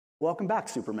Welcome back,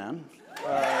 Superman. Hope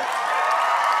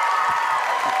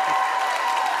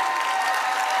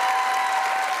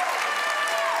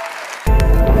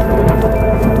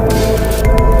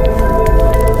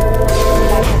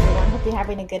you're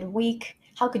having a good week.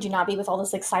 How could you not be with all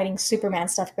this exciting Superman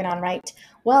stuff going on, right?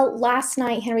 Well, last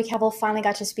night, Henry Cavill finally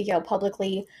got to speak out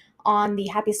publicly on the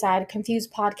Happy Sad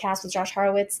Confused podcast with Josh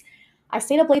Horowitz. I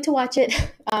stayed up late to watch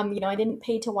it. I didn't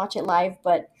pay to watch it live,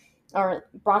 or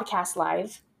broadcast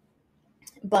live.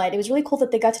 But it was really cool that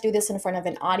they got to do this in front of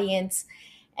an audience.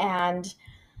 And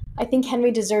I think Henry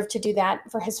deserved to do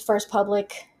that for his first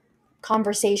public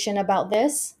conversation about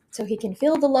this, so he can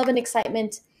feel the love and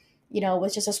excitement,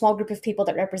 with just a small group of people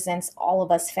that represents all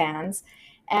of us fans.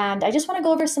 And I just want to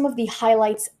go over some of the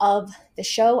highlights of the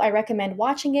show. I recommend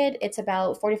watching it. It's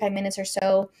about 45 minutes or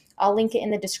so. I'll link it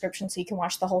in the description so you can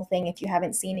watch the whole thing if you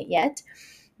haven't seen it yet.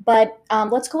 But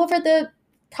let's go over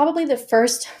probably the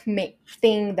first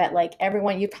thing that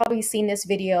everyone, you've probably seen this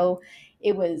video.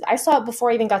 I saw it before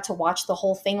I even got to watch the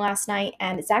whole thing last night,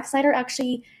 and Zack Snyder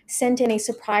actually sent in a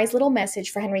surprise little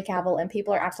message for Henry Cavill, and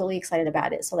people are absolutely excited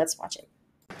about it. So let's watch it.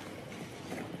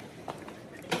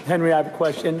 Henry, I have a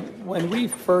question. When we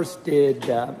first did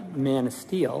Man of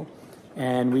Steel,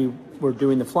 and we were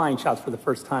doing the flying shots for the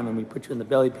first time, and we put you in the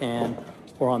belly pan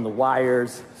or on the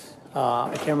wires,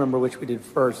 I can't remember which we did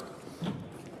first.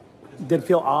 Did it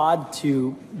feel odd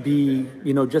to be,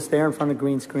 just there in front of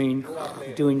green screen,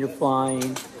 doing your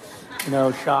flying,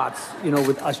 shots,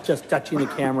 with us just touching the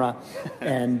camera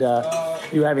and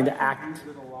you having to act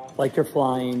like you're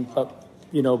flying, but,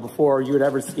 before you had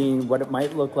ever seen what it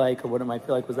might look like or what it might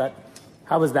feel like?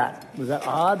 How was that? Was that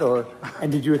odd,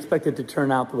 and did you expect it to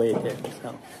turn out the way it did?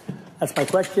 So that's my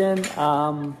question.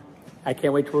 I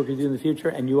can't wait to work with you in the future,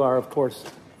 and you are, of course,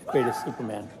 the greatest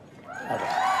Superman ever.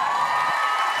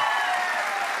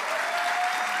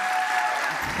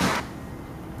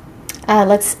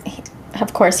 Let's,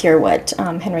 of course, hear what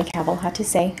Henry Cavill had to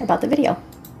say about the video.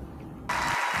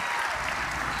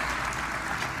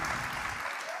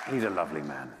 He's a lovely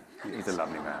man. He's a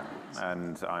lovely man,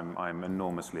 and I'm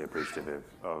enormously appreciative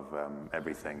of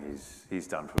everything he's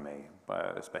done for me,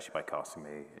 especially by casting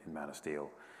me in Man of Steel.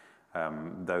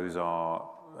 Those are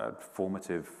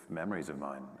formative memories of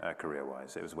mine,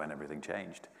 career-wise. It was when everything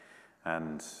changed,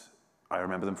 and I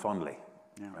remember them fondly.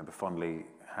 Yeah. I remember fondly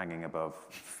hanging above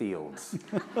fields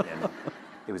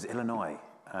it was Illinois,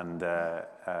 and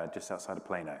just outside of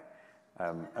Plano.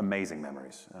 Amazing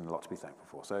memories and a lot to be thankful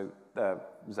for. So,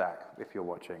 Zach, if you're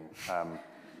watching on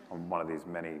one of these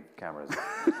many cameras,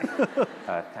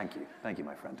 thank you. Thank you,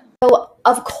 my friend. So,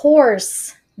 of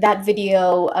course, that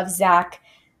video of Zach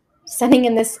sending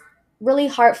in this really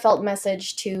heartfelt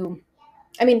message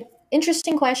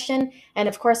interesting question, and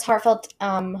of course, heartfelt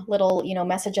little,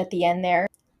 message at the end there.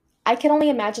 I can only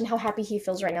imagine how happy he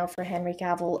feels right now for Henry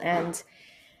Cavill. And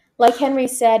like Henry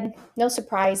said, no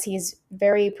surprise, he's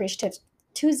very appreciative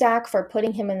to Zack for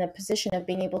putting him in the position of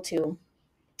being able to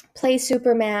play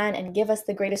Superman and give us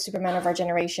the greatest Superman of our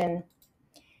generation.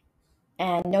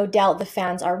 And no doubt the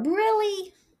fans are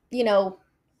really,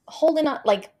 holding on,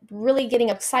 really getting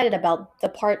excited about the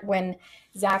part when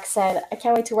Zack said, "I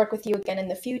can't wait to work with you again in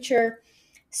the future."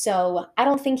 So I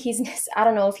don't think he's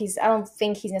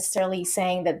necessarily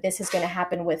saying that this is going to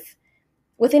happen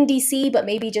within DC, but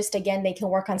maybe just, again, they can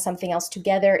work on something else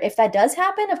together. If that does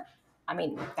happen,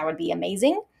 that would be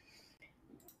amazing.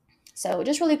 So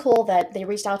just really cool that they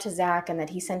reached out to Zack and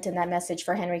that he sent in that message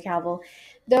for Henry Cavill.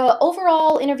 The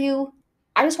overall interview,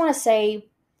 I just want to say,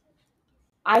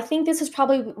 I think this is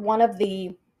probably one of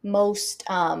the most,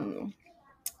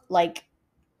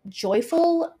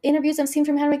 joyful interviews I've seen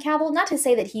from Henry Cavill. Not to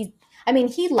say that he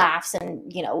laughs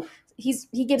and,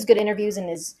 he gives good interviews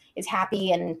and is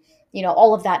happy and,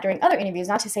 all of that during other interviews.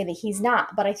 Not to say that he's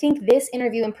not, but I think this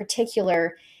interview in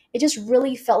particular, it just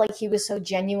really felt like he was so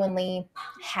genuinely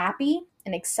happy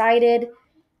and excited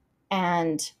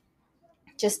and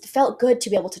just felt good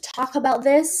to be able to talk about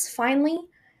this finally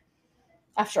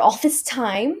after all this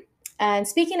time. And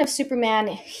speaking of Superman,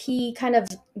 he kind of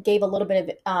gave a little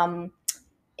bit of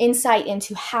insight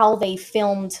into how they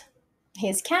filmed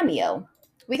his cameo.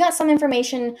 We got some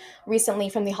information recently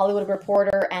from the Hollywood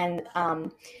Reporter, and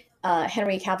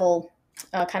Henry Cavill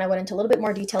kind of went into a little bit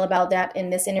more detail about that in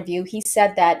this interview. He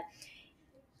said that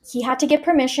he had to get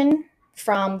permission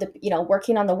from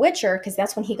working on The Witcher, because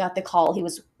that's when he got the call. He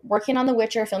was working on The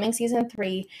Witcher, filming season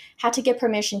 3, had to get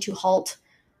permission to halt,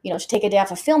 to take a day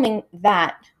off of filming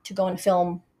that to go and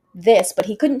film this, but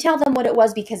he couldn't tell them what it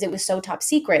was because it was so top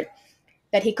secret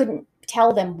that he couldn't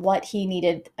tell them what he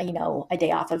needed, a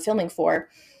day off of filming for.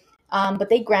 But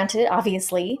they granted it,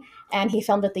 obviously. and he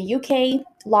filmed at the UK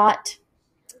lot,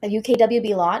 the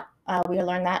UKWB lot. We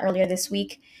learned that earlier this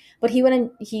week. But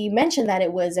he mentioned that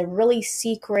it was a really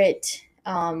secret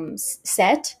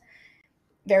set,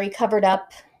 very covered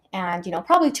up, and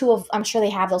probably I'm sure they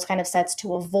have those kind of sets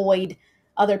to avoid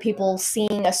other people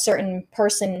seeing a certain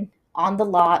person on the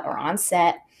lot or on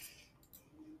set.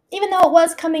 Even though it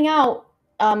was coming out,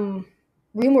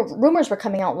 rumors were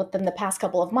coming out within the past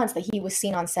couple of months that he was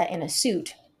seen on set in a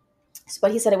suit.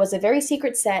 But he said it was a very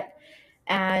secret set,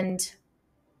 and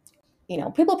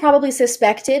people probably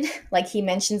suspected, like he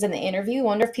mentions in the interview,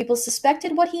 wonder if people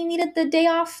suspected what he needed the day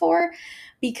off for,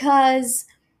 because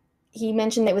he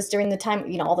mentioned it was during the time,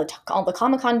 all the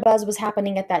Comic-Con buzz was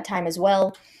happening at that time as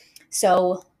well.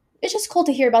 So it's just cool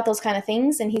to hear about those kind of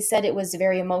things. And he said it was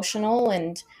very emotional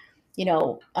and,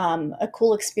 a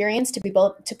cool experience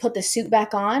to put the suit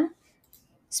back on.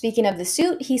 Speaking of the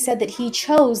suit, he said that he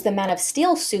chose the Man of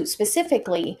Steel suit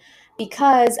specifically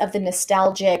because of the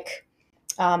nostalgic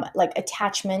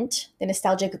attachment, the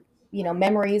nostalgic,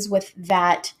 memories with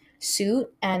that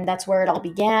suit. And that's where it all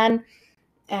began.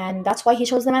 And that's why he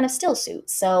chose the Man of Steel suit.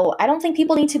 So I don't think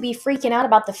people need to be freaking out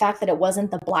about the fact that it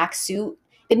wasn't the black suit.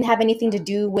 It didn't have anything to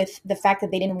do with the fact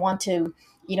that they didn't want to,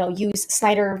 use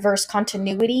Snyderverse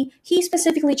continuity. He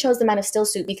specifically chose the Man of Steel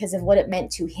suit because of what it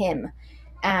meant to him.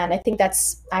 And I think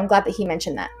I'm glad that he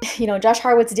mentioned that. Josh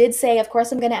Hartnett did say, of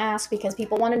course I'm going to ask because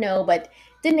people want to know, but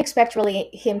didn't expect really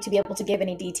him to be able to give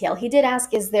any detail. He did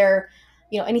ask, is there,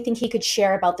 anything he could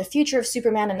share about the future of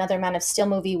Superman, another Man of Steel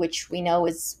movie, which we know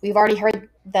we've already heard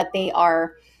that they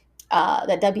are,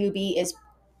 that WB is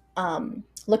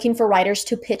looking for writers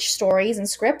to pitch stories and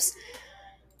scripts.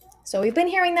 So we've been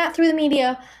hearing that through the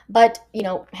media, but,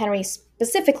 Henry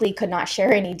specifically could not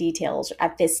share any details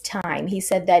at this time. He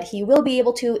said that he will be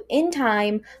able to in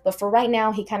time, but for right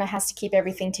now, he kind of has to keep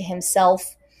everything to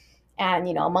himself. And,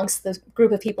 amongst the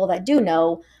group of people that do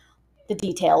know the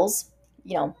details,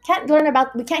 we can't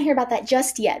hear about that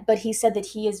just yet, but he said that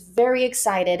he is very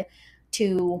excited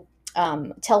to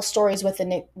tell stories with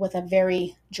a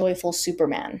very joyful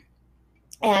Superman.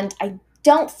 And I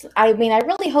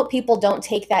really hope people don't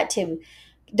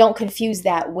confuse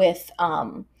that with,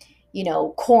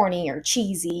 corny or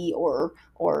cheesy or,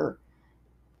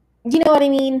 you know what I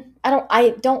mean?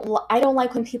 I don't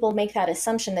like when people make that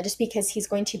assumption that just because he's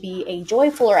going to be a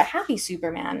joyful or a happy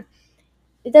Superman,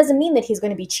 it doesn't mean that he's going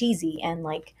to be cheesy and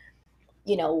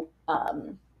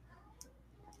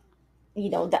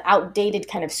the outdated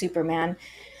kind of Superman.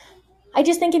 I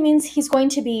just think it means he's going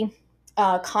to be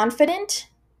confident.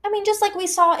 Just like we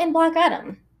saw in Black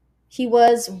Adam. He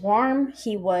was warm.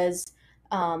 He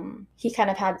kind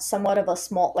of had somewhat of a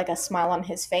smile on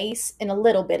his face and a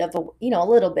little bit,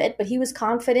 but he was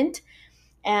confident,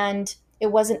 and it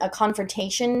wasn't a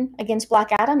confrontation against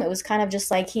Black Adam. It was kind of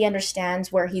just like he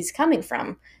understands where he's coming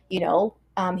from.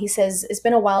 He says it's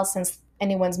been a while since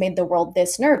anyone's made the world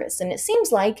this nervous, and it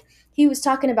seems like he was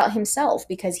talking about himself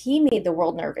because he made the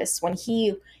world nervous when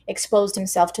he exposed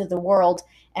himself to the world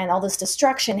and all this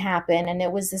destruction happened, and it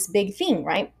was this big thing,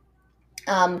 right?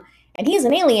 And he's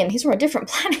an alien. He's from a different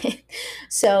planet.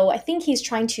 So I think he's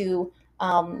trying to,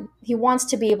 he wants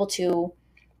to be able to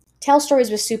tell stories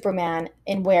with Superman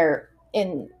the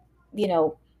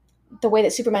way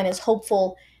that Superman is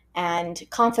hopeful and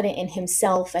confident in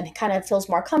himself and kind of feels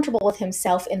more comfortable with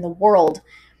himself in the world.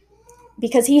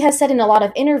 Because he has said in a lot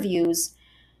of interviews,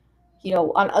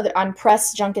 on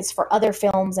press junkets for other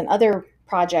films and other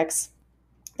projects,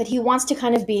 that he wants to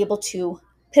kind of be able to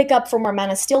pick up from where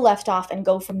Man of Steel left off and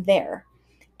go from there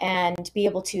and be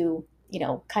able to,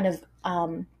 kind of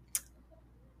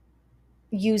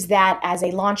use that as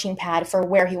a launching pad for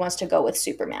where he wants to go with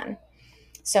Superman.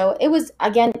 So it was,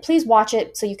 again, please watch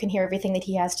it so you can hear everything that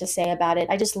he has to say about it.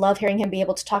 I just love hearing him be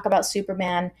able to talk about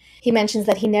Superman. He mentions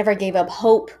that he never gave up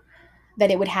hope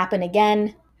that it would happen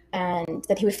again and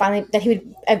that he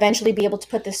would eventually be able to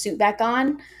put the suit back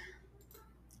on.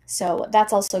 So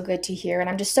that's also good to hear. And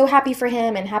I'm just so happy for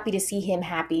him and happy to see him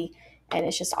happy. And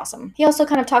it's just awesome. He also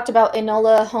kind of talked about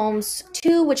Enola Holmes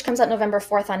 2, which comes out November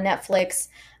 4th on Netflix.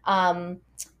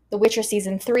 The Witcher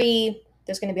Season 3,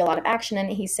 there's going to be a lot of action in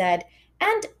it, he said.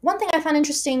 And one thing I found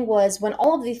interesting was when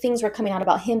all of the things were coming out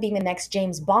about him being the next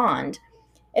James Bond,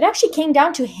 it actually came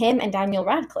down to him and Daniel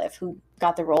Radcliffe, who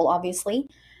got the role, obviously.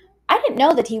 I didn't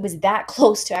know that he was that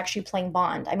close to actually playing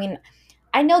Bond.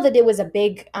 I know that it was a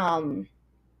big... there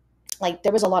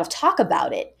was a lot of talk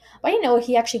about it, but I didn't know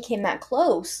he actually came that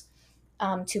close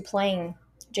to playing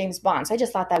James Bond. So I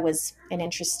just thought that was an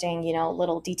interesting,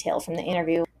 little detail from the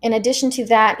interview. In addition to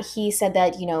that, he said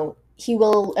that, he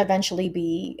will eventually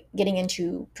be getting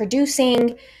into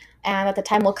producing and that the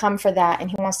time will come for that, and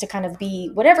he wants to kind of be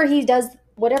whatever he does,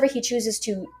 whatever he chooses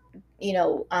to,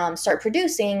 start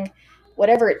producing,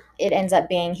 whatever it ends up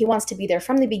being. He wants to be there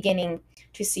from the beginning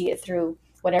to see it through,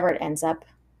 whatever it ends up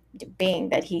being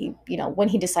that he, when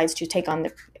he decides to take on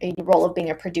a role of being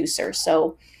a producer.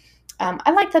 So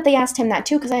I like that they asked him that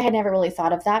too, because I had never really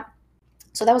thought of that.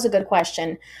 So that was a good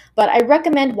question. But I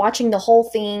recommend watching the whole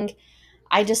thing.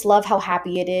 I just love how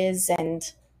happy it is, and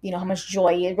how much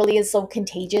joy. It really is so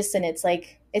contagious, and it's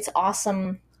like, it's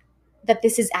awesome that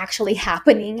this is actually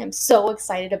happening. I'm so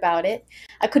excited about it.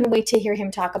 I couldn't wait to hear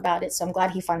him talk about it, so I'm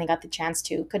glad he finally got the chance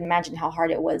to. Couldn't imagine how hard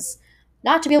it was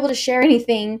not to be able to share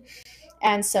anything.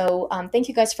 And so thank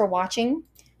you guys for watching.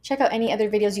 Check out any other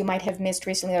videos you might have missed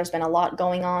recently. There's been a lot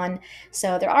going on.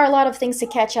 So there are a lot of things to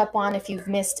catch up on if you've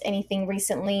missed anything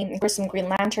recently. There's some Green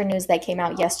Lantern news that came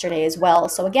out yesterday as well.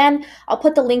 So again, I'll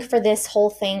put the link for the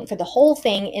whole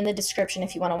thing in the description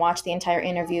if you want to watch the entire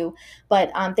interview.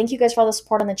 But thank you guys for all the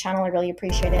support on the channel. I really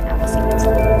appreciate it. And I'll see you next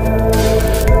time.